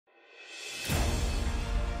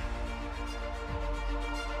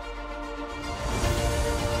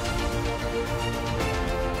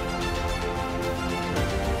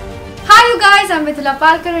guys, I'm Mithila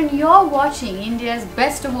Palkar and you're watching India's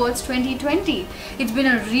Best Awards 2020. It's been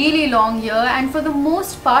a really long year and for the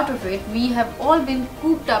most part of it, we have all been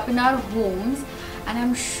cooped up in our homes and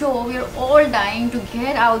I'm sure we're all dying to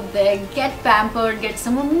get out there, get pampered, get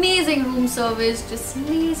some amazing room service, just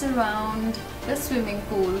laze around the swimming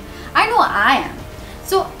pool. I know I am.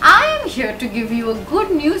 So I am here to give you a good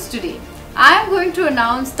news today. I am going to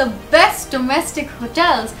announce the best domestic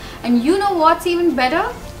hotels, and you know what's even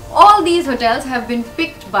better? All these hotels have been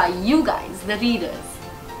picked by you guys, the readers.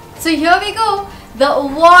 So here we go. The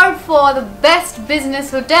award for the best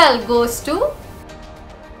business hotel goes to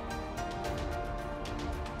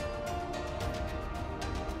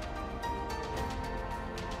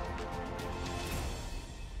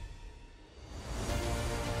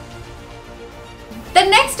The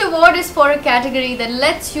next award is for a category that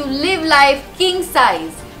lets you live life king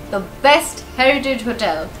size, the best heritage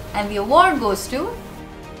hotel, and the award goes to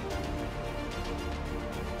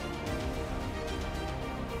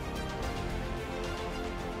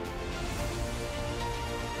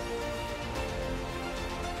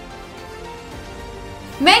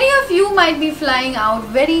Many of you might be flying out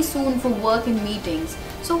very soon for work and meetings,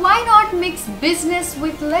 so why not mix business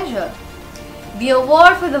with leisure? The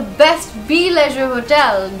award for the best Bleisure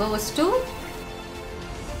hotel goes to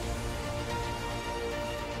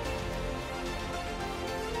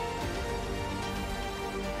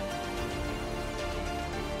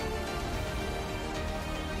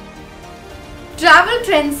Travel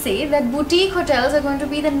trends say that boutique hotels are going to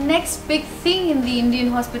be the next big thing in the Indian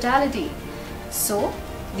hospitality. So,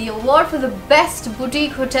 the award for the best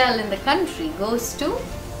boutique hotel in the country goes to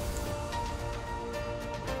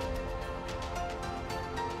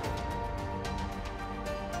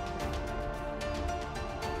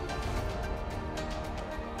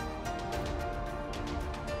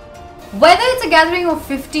Whether it's a gathering of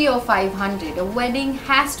 50 or 500, a wedding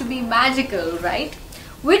has to be magical, right?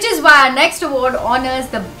 Which is why our next award honors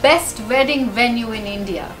the best wedding venue in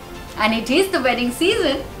India. And it is the wedding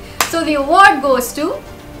season, so the award goes to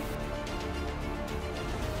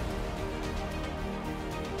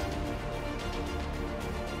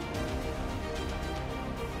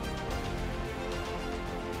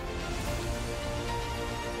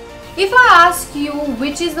If I ask you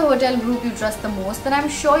which is the hotel group you trust the most, then I'm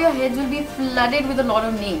sure your heads will be flooded with a lot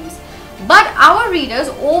of names. But our readers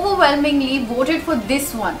overwhelmingly voted for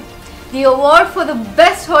this one. The award for the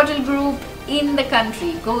best hotel group in the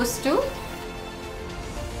country goes to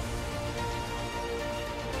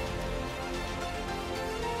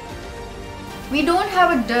We don't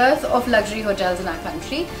have a dearth of luxury hotels in our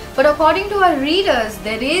country, but according to our readers,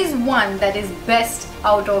 there is one that is best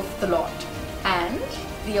out of the lot. And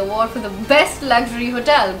the award for the best luxury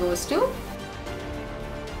hotel goes to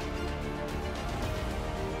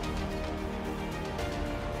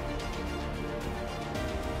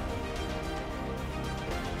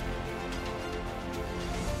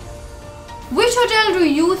Which hotel do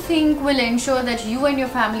you think will ensure that you and your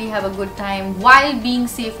family have a good time while being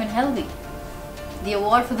safe and healthy? The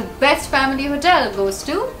award for the best family hotel goes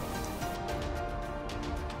to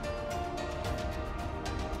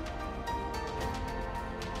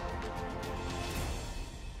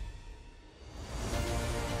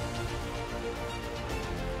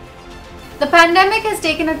The pandemic has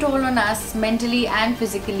taken a toll on us mentally and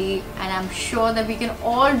physically, and I'm sure that we can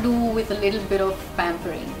all do with a little bit of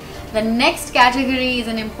pampering. The next category is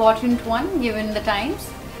an important one given the times.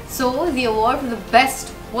 So the award for the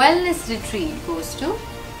best wellness retreat goes to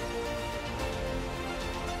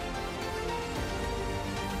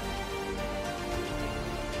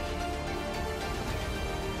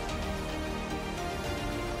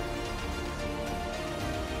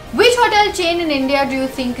Which hotel chain in India do you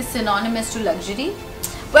think is synonymous to luxury?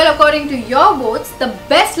 Well, according to your votes, the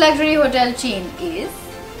best luxury hotel chain is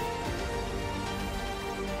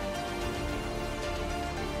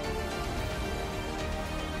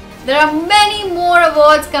There are many more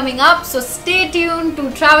awards coming up, so stay tuned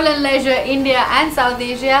to Travel+Leisure India and South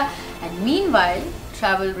Asia, and meanwhile,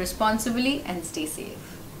 travel responsibly and stay safe.